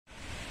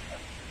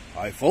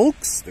Hi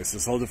folks, this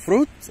is All the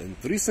Fruit, and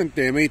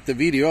recently I made a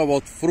video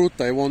about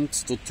fruit I want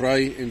to try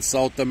in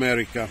South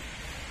America.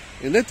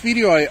 In that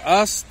video I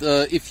asked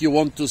if you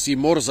want to see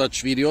more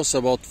such videos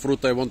about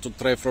fruit I want to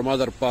try from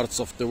other parts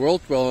of the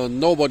world. Well,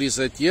 nobody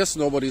said yes,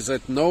 nobody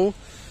said no.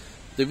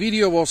 The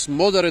video was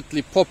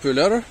moderately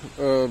popular,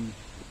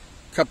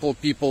 couple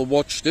people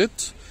watched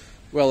it.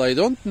 Well, I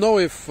don't know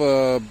if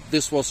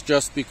this was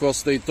just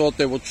because they thought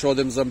I would show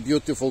them some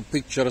beautiful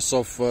pictures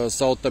of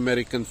South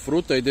American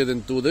fruit. I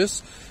didn't do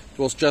this. It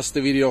was just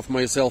a video of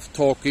myself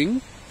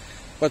talking.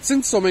 But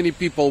since so many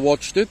people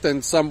watched it,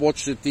 and some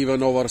watched it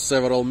even over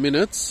several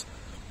minutes,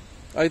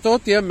 I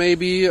thought, yeah,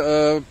 maybe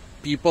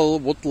people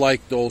would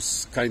like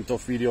those kind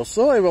of videos.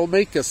 So I will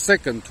make a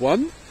second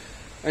one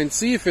and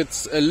see if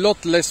it's a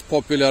lot less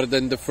popular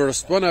than the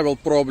first one. I will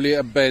probably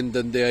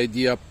abandon the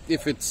idea.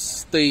 If it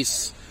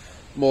stays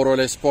more or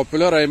less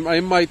popular, I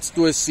might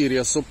do a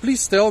series. So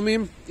please tell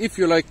me if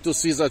you like to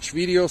see such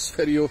videos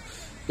where you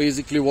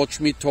basically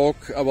watch me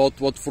talk about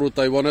what fruit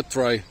I want to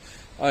try.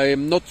 I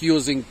am not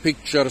using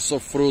pictures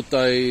of fruit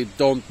I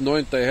don't know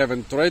and I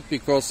haven't tried,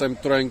 because I'm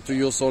trying to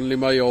use only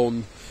my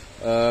own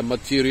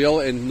material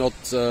and not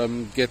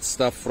get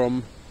stuff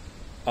from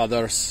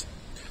others.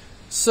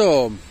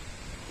 So,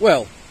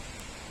 well,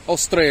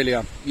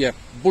 Australia, yeah,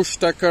 bush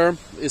tucker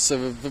is a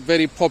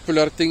very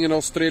popular thing in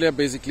Australia.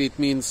 Basically it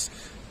means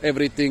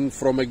everything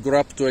from a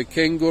grub to a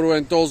kangaroo,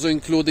 and also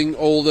including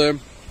all the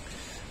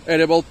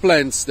edible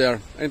plants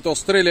there. And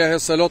Australia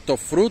has a lot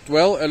of fruit.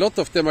 Well, a lot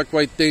of them are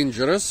quite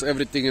dangerous.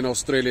 Everything in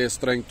Australia is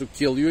trying to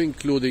kill you,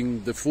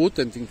 including the food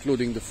and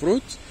including the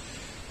fruit.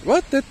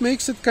 But that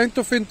makes it kind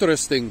of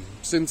interesting.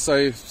 Since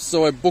I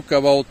saw a book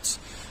about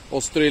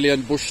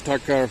Australian bush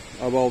tucker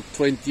about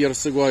 20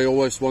 years ago, I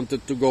always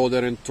wanted to go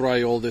there and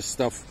try all this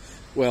stuff.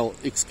 Well,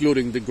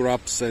 excluding the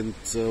grubs and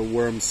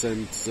worms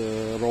and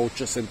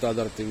roaches and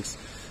other things.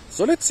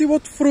 So let's see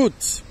what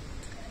fruit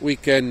we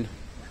can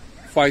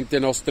find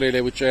in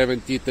Australia, which I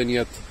haven't eaten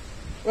yet.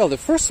 Well, the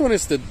first one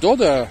is the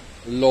Dodder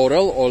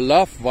laurel or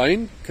love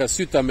vine,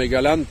 Cassuta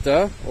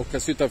megalantha or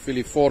Cassuta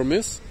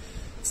filiformis.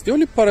 It's the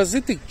only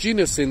parasitic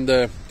genus in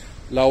the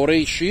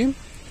Lauraceae.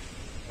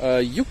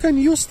 You can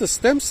use the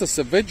stems as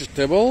a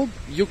vegetable,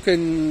 you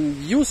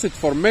can use it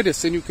for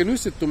medicine, you can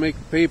use it to make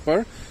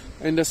paper,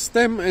 and the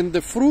stem and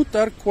the fruit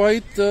are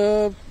quite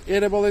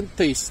edible and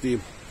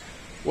tasty.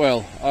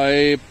 Well,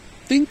 I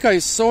think I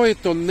saw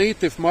it on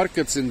native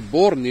markets in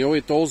Borneo.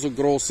 It also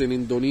grows in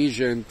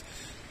Indonesia and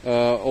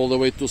all the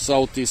way to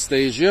Southeast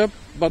Asia,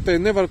 but I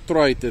never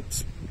tried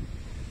it.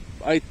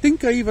 I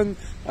think I even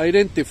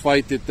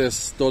identified it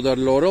as Dodder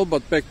laurel,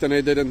 but back then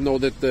I didn't know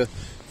that the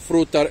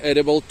fruit are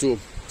edible too.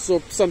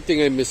 So something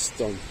I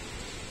missed on.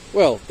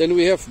 Well, then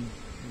we have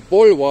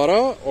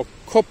Bolwara or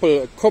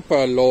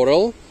copper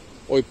laurel,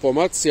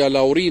 Eupomacia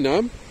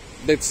laurina.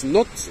 That's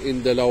not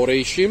in the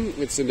Lauraceae,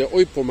 it's in the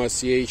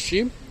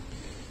Eupomaceae.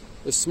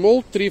 A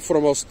small tree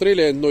from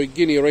Australia and New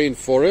Guinea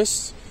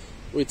rainforests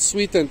with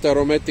sweet and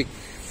aromatic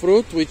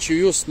fruit, which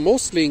you use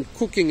mostly in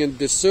cooking and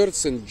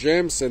desserts and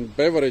jams and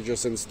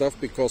beverages and stuff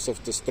because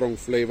of the strong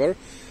flavor.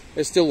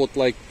 I still would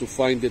like to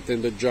find it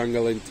in the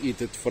jungle and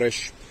eat it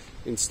fresh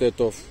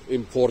instead of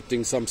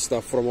importing some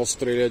stuff from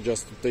Australia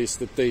just to taste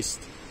the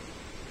taste.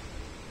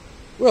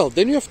 Well,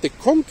 then you have the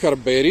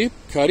conker berry,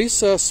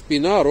 Carissa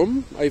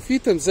spinarum. I've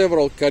eaten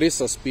several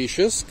Carissa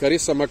species.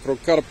 Carissa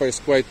macrocarpa is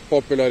quite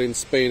popular in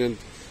Spain and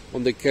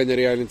on the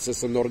Canary Islands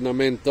as an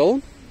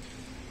ornamental.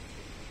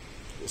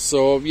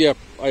 So yeah,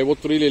 I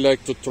would really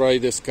like to try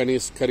this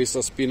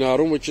Carissa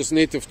spinarum, which is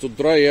native to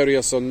dry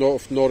areas of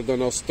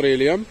northern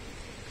Australia.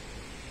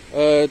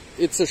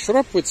 It's a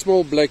shrub with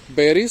small black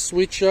berries,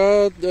 which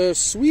are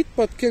sweet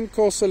but can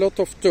cause a lot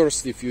of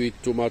thirst if you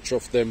eat too much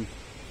of them.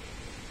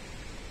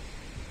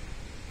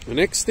 The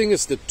next thing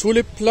is the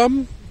tulip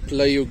plum,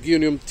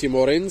 Pleuginium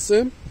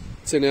timorense.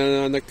 It's an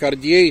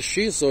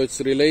Anacardiaceae, so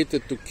it's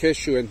related to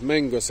cashew and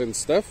mangoes and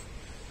stuff.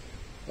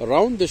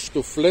 Roundish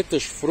to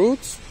flattish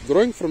fruit,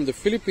 growing from the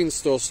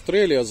Philippines to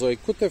Australia, so I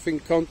could have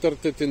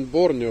encountered it in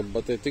Borneo,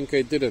 but I think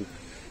I didn't.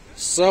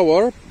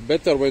 Sour,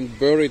 better when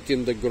buried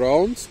in the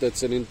ground.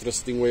 That's an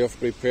interesting way of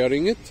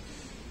preparing it.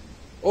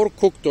 Or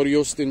cooked or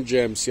used in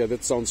jams. Yeah,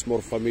 that sounds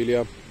more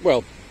familiar.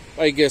 Well,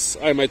 I guess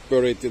I might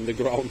bury it in the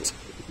ground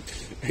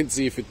and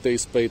see if it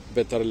tastes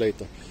better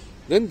later.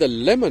 Then the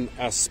lemon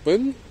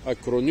aspen,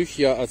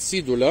 Acronuchia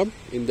acidula,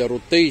 in the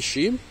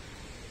Rutaceae.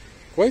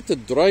 Quite a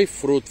dry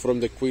fruit from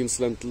the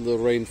Queensland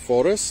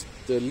rainforest.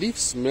 The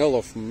leaves smell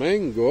of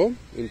mango,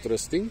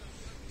 interesting.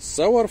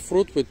 Sour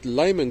fruit with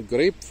lime and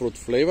grapefruit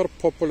flavor,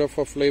 popular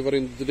for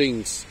flavoring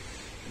drinks.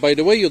 By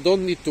the way, you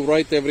don't need to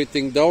write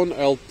everything down.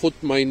 I'll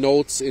put my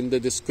notes in the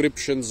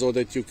description so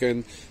that you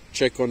can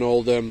check on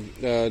all the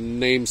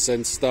names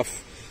and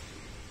stuff.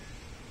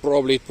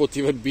 Probably it would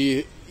even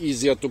be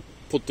easier to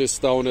put this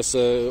down as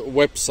a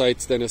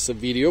website than as a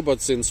video,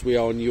 but since we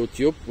are on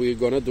YouTube, we're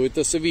gonna do it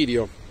as a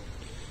video.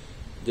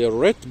 The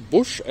red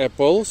bush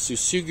apple,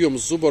 Syzygium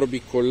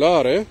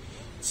suborbicolare.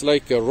 It's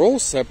like a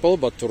rose apple,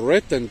 but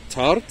red and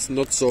tart,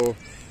 not so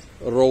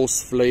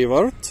rose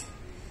flavored.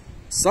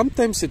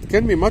 Sometimes it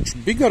can be much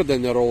bigger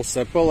than a rose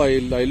apple.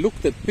 I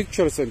looked at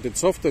pictures and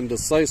it's often the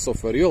size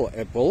of a real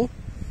apple.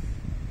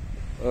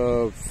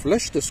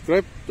 Flesh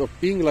described of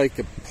being like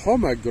a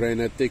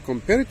pomegranate. They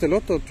compare it a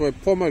lot to a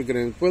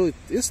pomegranate. Well, it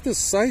is the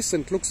size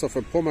and looks of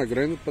a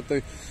pomegranate, but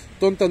I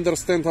don't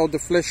understand how the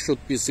flesh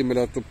should be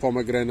similar to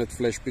pomegranate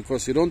flesh,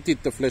 because you don't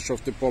eat the flesh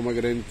of the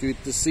pomegranate, you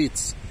eat the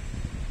seeds.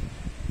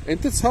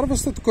 And it's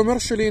harvested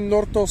commercially in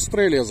North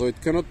Australia, so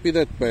it cannot be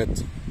that bad.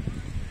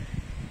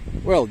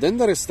 Well, then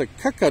there is the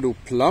kakadu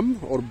plum,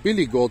 or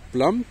billy goat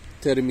plum,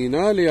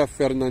 Terminalia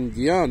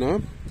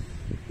fernandiana.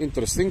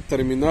 Interesting,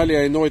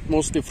 Terminalia, I know it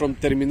mostly from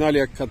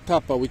Terminalia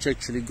catapa, which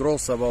actually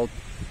grows about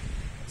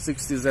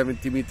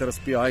 60-70 meters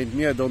behind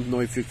me. I don't know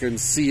if you can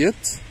see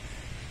it.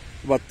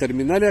 But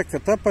Terminalia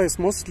catapa is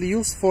mostly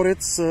used for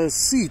its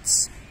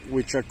seeds,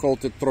 which are called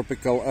the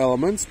tropical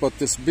elements. But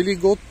this billy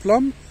goat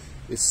plum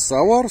is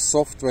sour,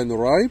 soft when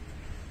ripe,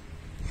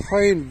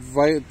 high in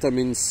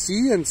vitamin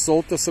C and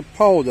sold as a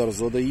powder.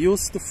 So they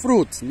use the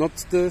fruit, not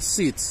the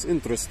seeds.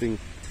 Interesting.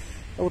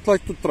 I would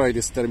like to try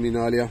this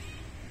Terminalia.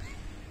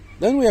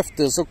 Then we have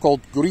the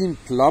so-called green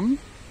plum,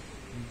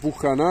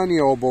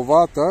 Buchanania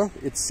obovata.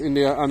 It's in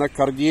the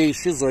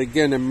Anacardiaceae, so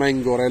again a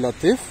mango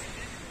relative.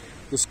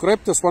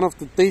 Described as one of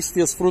the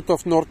tastiest fruit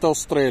of North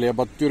Australia,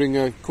 but during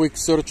a quick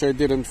search I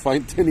didn't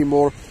find any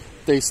more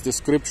taste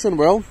description.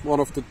 Well, one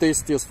of the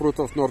tastiest fruit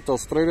of North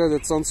Australia,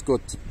 that sounds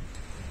good.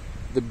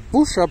 The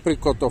bush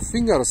apricot of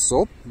finger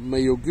soap,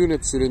 Meiogyne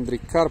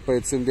cylindricarpa,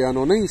 it's in the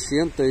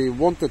Annonaceae, and they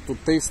wanted to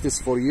taste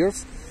this for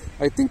years.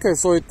 I think I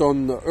saw it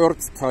on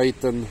Earth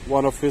Titan,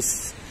 one of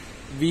his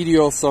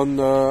videos on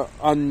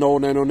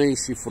unknown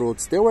Annonaceae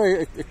fruits. There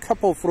were a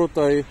couple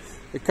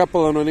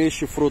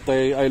Annonaceae fruit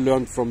I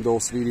learned from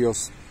those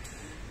videos.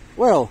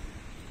 Well,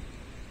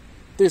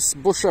 this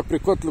bush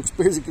apricot looks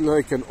basically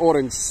like an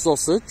orange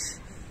sausage.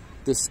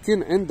 The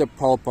skin and the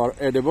pulp are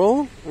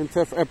edible and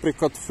have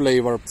apricot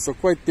flavor, so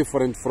quite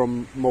different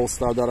from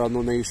most other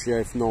Annonaceae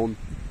I've known.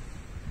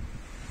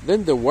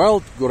 Then the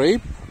wild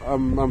grape,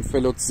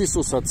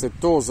 Amphelocyssus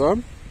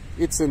acetosa.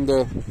 It's in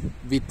the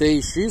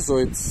Vitaceae, so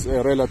it's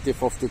a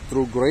relative of the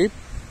true grape.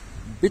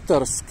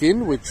 Bitter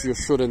skin, which you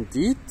shouldn't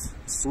eat.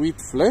 Sweet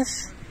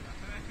flesh,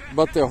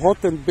 but a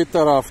hot and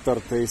bitter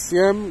aftertaste.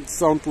 Yeah,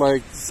 sounds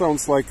like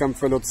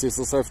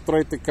Amphelocyssus. I've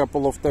tried a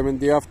couple of them and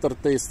the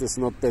aftertaste is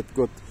not that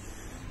good.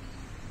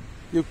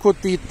 You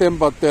could eat them,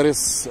 but there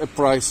is a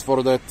price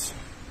for that.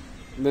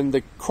 Then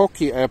the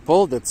cocky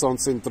apple, that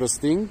sounds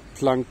interesting.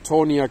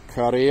 Planktonia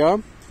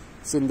carrea.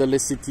 It's in the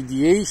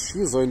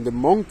Lecithidiaceae, so in the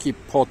monkey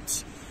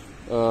pot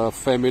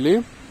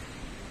family.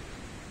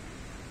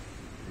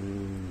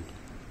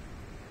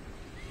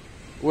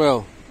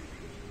 Well,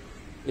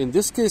 in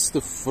this case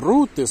the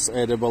fruit is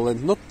edible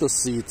and not the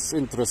seeds.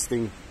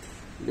 Interesting.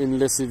 In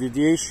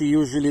Lecithidiaceae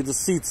usually the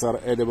seeds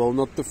are edible,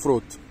 not the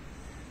fruit.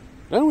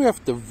 Then we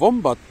have the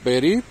wombat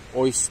berry,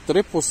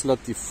 Oestrepus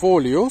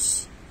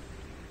latifolius.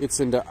 It's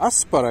in the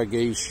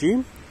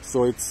Asparagaceae,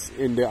 so it's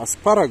in the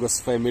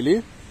asparagus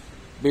family.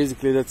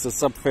 Basically that's a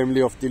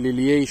subfamily of the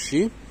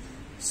Liliaceae.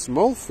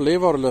 Small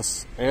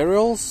flavorless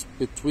areoles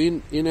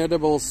between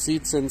inedible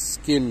seeds and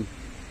skin.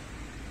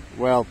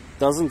 Well,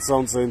 doesn't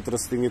sound so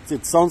interesting.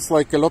 It sounds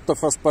like a lot of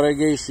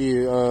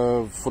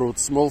Asparagaceae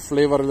fruits. Small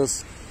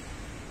flavorless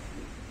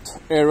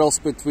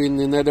areoles between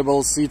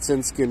inedible seeds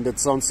and skin. That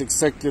sounds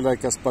exactly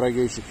like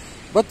Asparagaceae.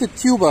 But the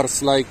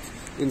tubers, like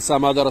in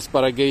some other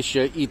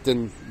Asparagaceae, are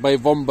eaten by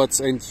wombats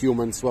and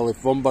humans. Well,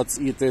 if wombats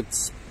eat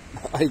it,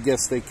 I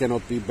guess they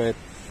cannot be bad.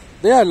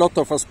 There are a lot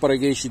of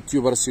Asparagaceae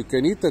tubers you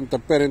can eat, and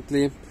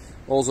apparently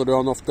also the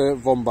one of the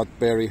wombat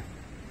berry.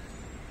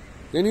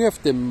 Then you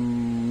have the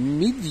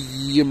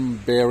medium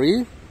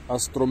berry,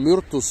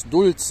 Astromyrtus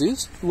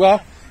dulcis.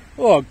 Well,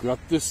 oh god,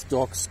 this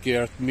dog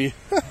scared me.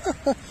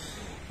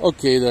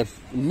 Okay, the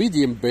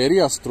medium berry,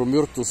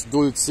 Astromyrtus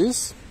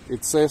dulcis.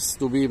 It's said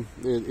to be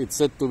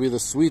the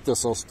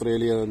sweetest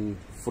Australian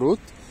fruit.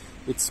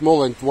 It's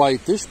small and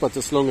whitish, but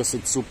as long as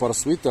it's super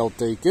sweet, I'll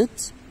take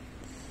it.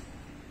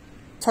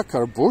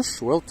 Tucker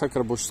bush. Well,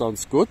 tucker bush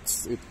sounds good.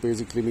 It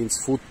basically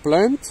means food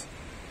plant.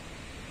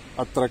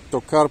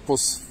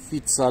 Atractocarpus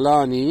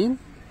phyzalani.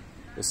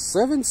 A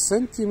 7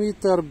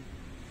 centimeter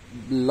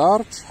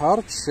large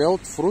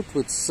hard-shelled fruit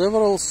with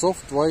several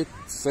soft white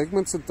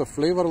segments and a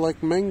flavor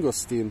like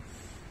mangosteen.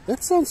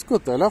 That sounds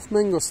good. I love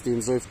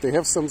mangosteen, so if they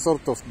have some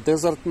sort of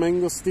desert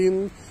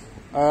mangosteen,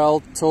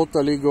 I'll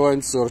totally go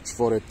and search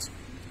for it.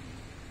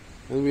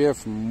 And we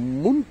have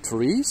moon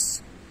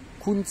trees,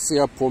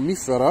 Kunzea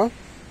pomifera,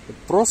 a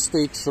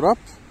prostate shrub.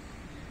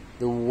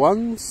 The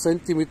 1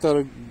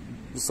 centimeter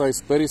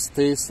size berries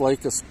taste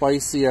like a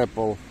spicy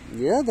apple.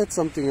 Yeah, that's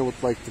something I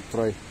would like to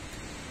try.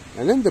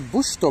 And then the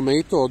bush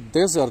tomato or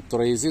desert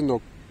raisin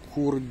or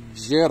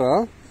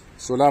Courgera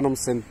Solanum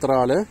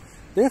centrale.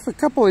 They have a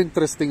couple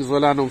interesting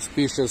Solanum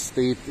species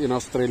they eat in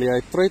Australia. I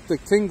tried the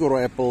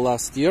kangaroo apple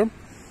last year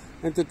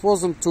and it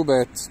wasn't too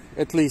bad.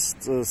 At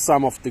least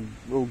some of the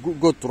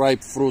good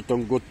ripe fruit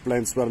on good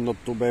plants were not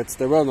too bad.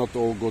 They were not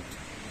all good.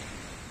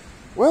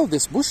 Well,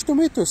 this bush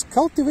tomato is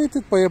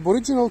cultivated by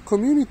Aboriginal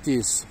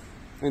communities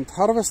and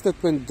harvested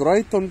when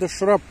dried on the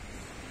shrub.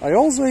 I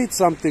also ate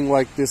something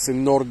like this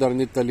in northern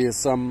Italy,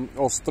 some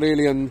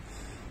Australian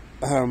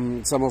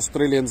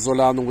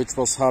Zolano,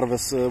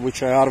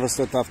 which I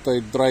harvested after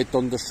it dried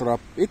on the shrub.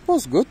 It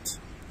was good,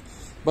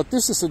 but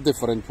this is a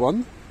different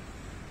one.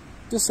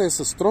 This has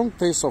a strong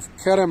taste of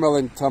caramel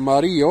and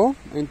tamarillo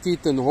and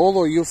eaten whole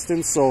or used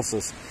in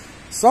sauces.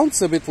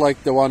 Sounds a bit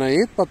like the one I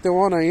ate, but the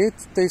one I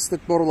ate tasted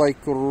more like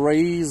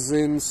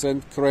raisins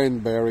and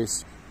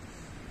cranberries.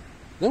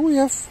 Then we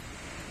have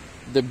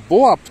the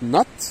boab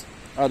nut,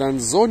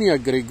 Adansonia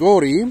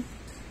gregori,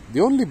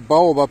 the only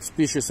baobab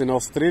species in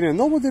Australia.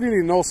 Nobody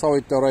really knows how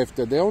it arrived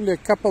there. There are only a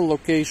couple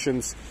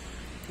locations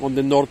on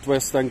the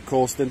northwestern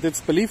coast, and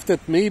it's believed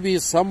that maybe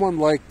someone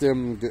like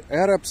the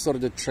Arabs or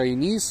the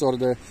Chinese or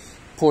the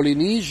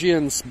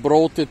Polynesians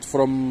brought it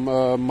from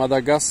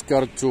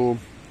Madagascar to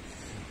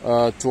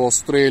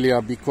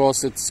Australia,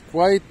 because it's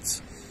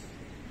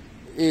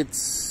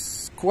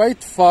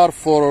quite far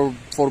for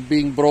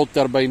being brought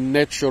there by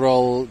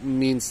natural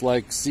means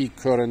like sea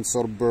currents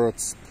or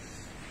birds.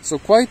 So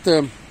quite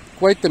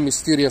a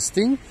mysterious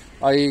thing.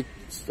 I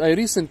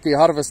recently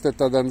harvested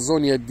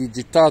Adansonia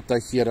digitata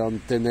here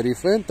on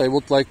Tenerife, and I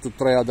would like to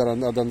try other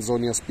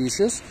Adansonia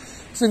species,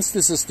 since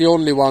this is the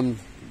only one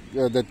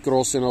that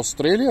grows in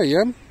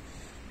Australia.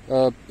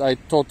 I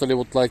totally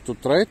would like to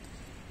try it.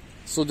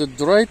 So the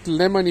dried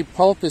lemony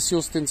pulp is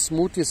used in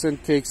smoothies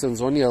and cakes and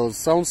so on. Yeah,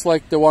 sounds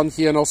like the one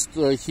here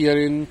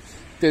in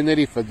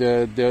Tenerife,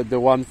 the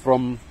one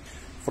from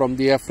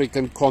the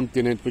African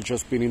continent, which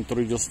has been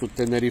introduced to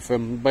Tenerife.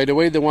 By the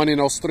way, the one in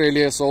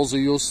Australia is also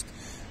used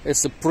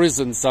as a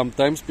prison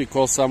sometimes,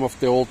 because some of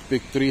the old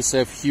big trees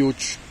have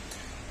huge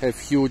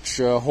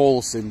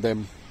holes in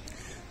them.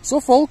 So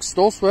folks,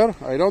 those were,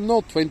 I don't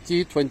know,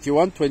 20,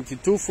 21,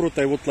 22 fruit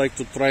I would like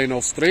to try in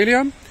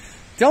Australia.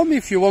 Tell me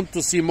if you want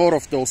to see more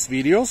of those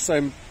videos.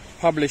 I'm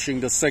publishing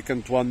the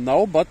second one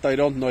now, but I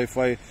don't know if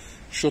I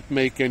should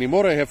make any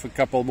more. I have a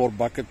couple more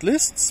bucket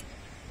lists.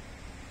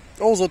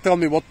 Also tell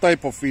me what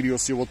type of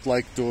videos you would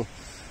like to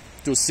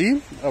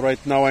see.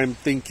 Right now I'm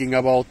thinking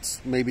about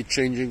maybe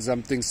changing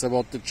some things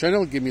about the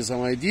channel. Give me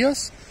some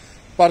ideas.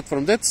 Apart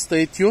from that,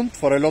 stay tuned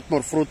for a lot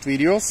more fruit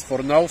videos.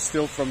 For now,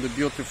 still from the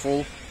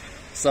beautiful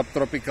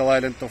subtropical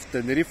island of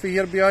Tenerife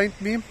here behind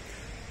me.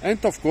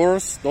 And of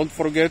course, don't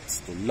forget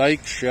to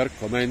like, share,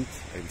 comment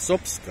and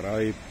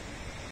subscribe.